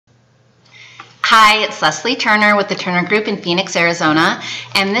Hi, it's Leslie Turner with the Turner Group in Phoenix, Arizona,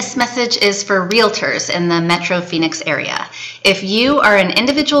 and this message is for realtors in the Metro Phoenix area. If you are an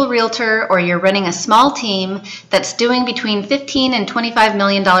individual realtor or you're running a small team that's doing between $15 and $25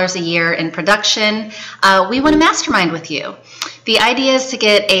 million a year in production, we want to mastermind with you. The idea is to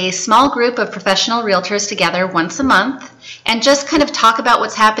get a small group of professional realtors together once a month and just kind of talk about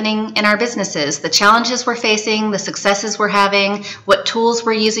what's happening in our businesses, the challenges we're facing, the successes we're having, what tools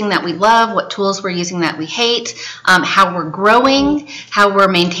we're using that we love, what tools we're using that we hate, how we're growing, how we're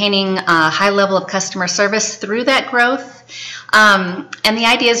maintaining a high level of customer service through that growth. And the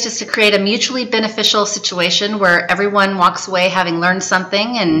idea is just to create a mutually beneficial situation where everyone walks away having learned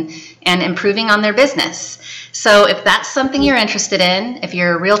something and improving on their business. So if that's something you're interested in, if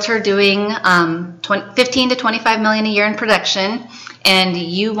you're a realtor doing 15 to 25 million a year in production and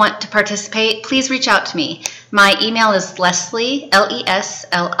you want to participate, please reach out to me. My email is Leslie, Leslie,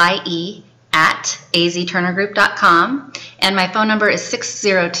 @azturnergroup.com, and my phone number is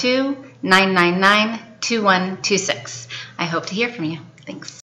 602-999-2126. I hope to hear from you. Thanks.